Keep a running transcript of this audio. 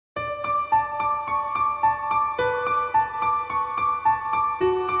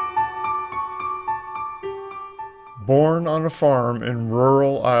Born on a farm in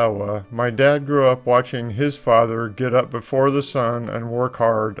rural Iowa, my dad grew up watching his father get up before the sun and work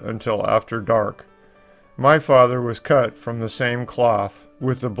hard until after dark. My father was cut from the same cloth,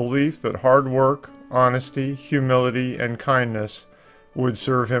 with the belief that hard work, honesty, humility, and kindness would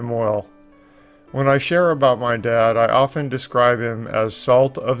serve him well. When I share about my dad, I often describe him as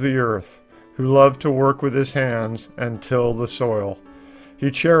salt of the earth, who loved to work with his hands and till the soil. He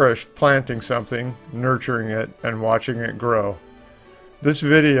cherished planting something, nurturing it, and watching it grow. This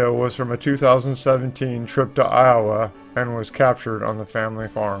video was from a 2017 trip to Iowa and was captured on the family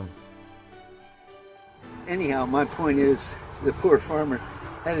farm. Anyhow, my point is, the poor farmer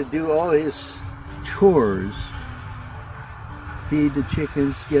had to do all his chores. Feed the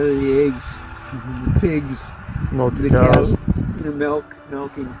chickens, gather the eggs, the pigs, The cows. the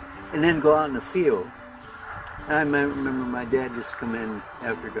milking, and then go out in the field. I remember my dad just come in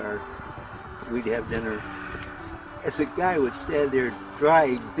after dark. We'd have dinner. As a guy would stand there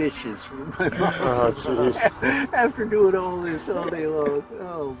drying dishes for my mom. Oh, jeez. After doing all this all day long.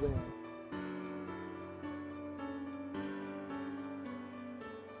 Oh, man.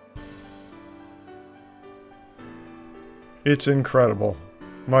 It's incredible.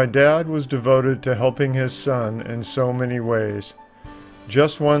 My dad was devoted to helping his son in so many ways.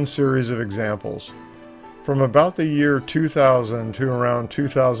 Just one series of examples. From about the year 2000 to around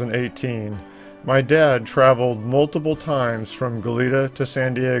 2018, my dad traveled multiple times from Goleta to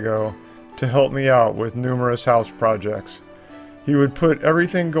San Diego to help me out with numerous house projects. He would put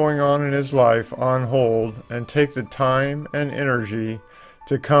everything going on in his life on hold and take the time and energy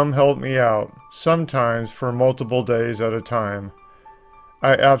to come help me out, sometimes for multiple days at a time.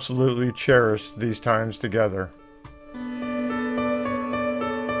 I absolutely cherished these times together.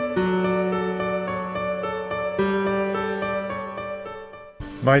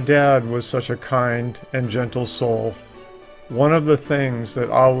 My dad was such a kind and gentle soul. One of the things that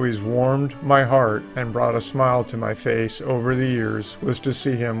always warmed my heart and brought a smile to my face over the years was to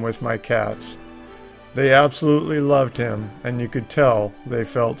see him with my cats. They absolutely loved him, and you could tell they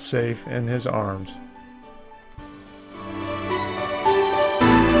felt safe in his arms.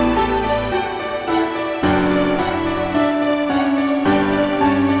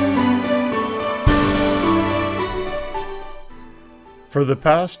 For the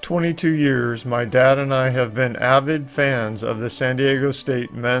past 22 years, my dad and I have been avid fans of the San Diego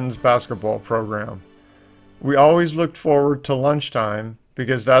State men's basketball program. We always looked forward to lunchtime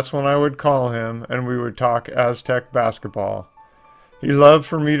because that's when I would call him and we would talk Aztec basketball. He loved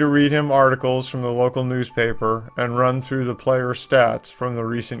for me to read him articles from the local newspaper and run through the player stats from the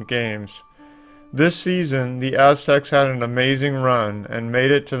recent games. This season, the Aztecs had an amazing run and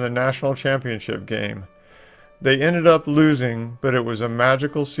made it to the national championship game. They ended up losing, but it was a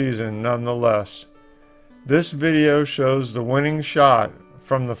magical season nonetheless. This video shows the winning shot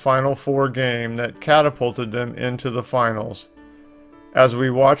from the Final Four game that catapulted them into the finals. As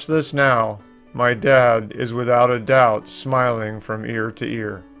we watch this now, my dad is without a doubt smiling from ear to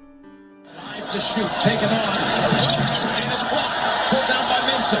ear. To shoot, taken on, and it's blocked, pulled down by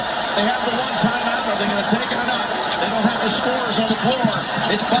Minson. They have the one timeout. Are they going to take it or not? They don't have the scorers on the floor.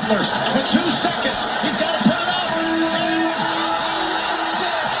 It's Butler with 2 seconds. He's got to put it up.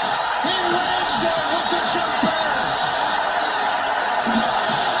 He wins it with the jumper.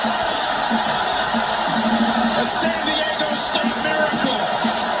 A San Diego State miracle.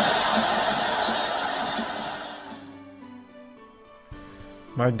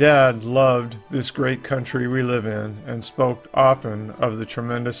 My dad loved this great country we live in and spoke often of the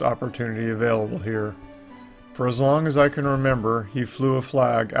tremendous opportunity available here. For as long as I can remember, he flew a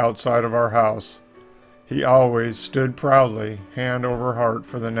flag outside of our house. He always stood proudly, hand over heart,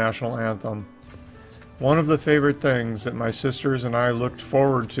 for the national anthem. One of the favorite things that my sisters and I looked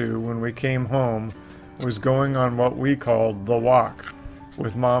forward to when we came home was going on what we called the walk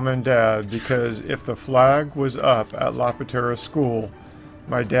with Mom and Dad, because if the flag was up at La Patera School,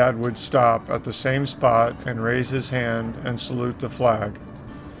 my dad would stop at the same spot and raise his hand and salute the flag.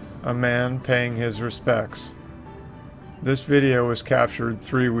 A man paying his respects. This video was captured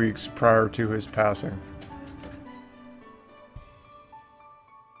 3 weeks prior to his passing.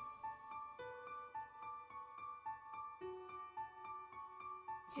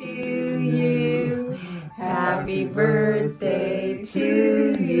 To you, happy birthday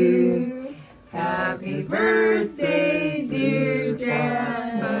to you, happy birthday dear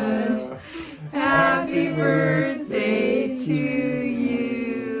Grandma, happy birthday to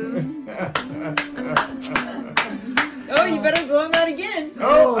you. Oh, you better go on that again.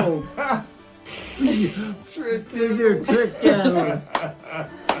 Oh! Trick, is your trick, Alan.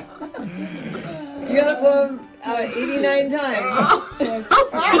 You gotta blow him 89 times. That's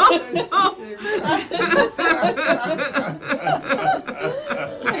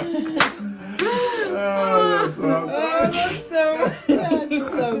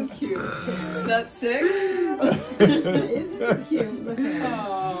so cute. That's 6? It's cute.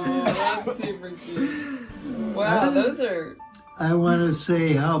 Oh, that's super cute. Wow, those are... I want to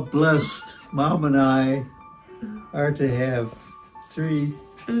say how blessed Mom and I are to have 3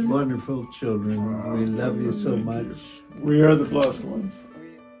 wonderful children. We love you so much. We are the blessed ones.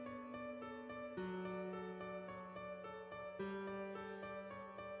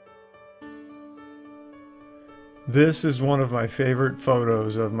 This is one of my favorite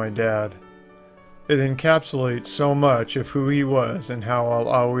photos of my dad. It encapsulates so much of who he was and how I'll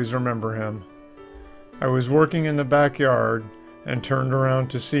always remember him. I was working in the backyard and turned around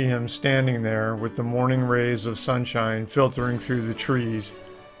to see him standing there with the morning rays of sunshine filtering through the trees,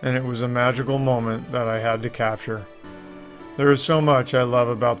 and it was a magical moment that I had to capture. There is so much I love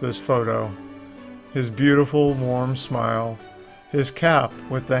about this photo. His beautiful, warm smile, his cap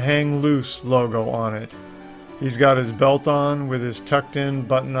with the Hang Loose logo on it. He's got his belt on with his tucked-in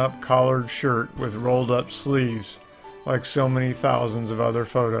button-up collared shirt with rolled-up sleeves, like so many thousands of other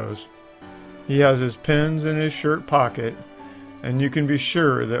photos. He has his pins in his shirt pocket, and you can be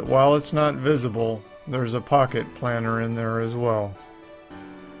sure that while it's not visible, there's a pocket planter in there as well.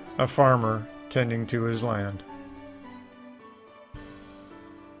 A farmer tending to his land.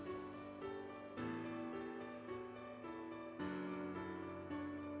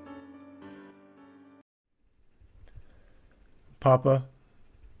 Papa,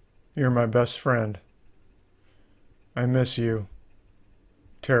 you're my best friend. I miss you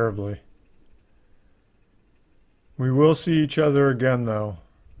terribly. We will see each other again, though,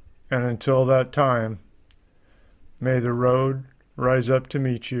 and until that time, may the road rise up to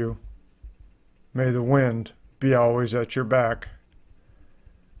meet you. May the wind be always at your back.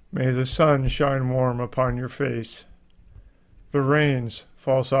 May the sun shine warm upon your face. The rains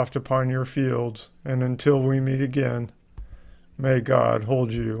fall soft upon your fields, and until we meet again, may God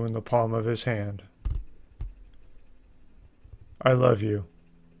hold you in the palm of his hand. I love you.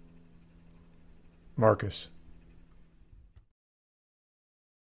 Marcus.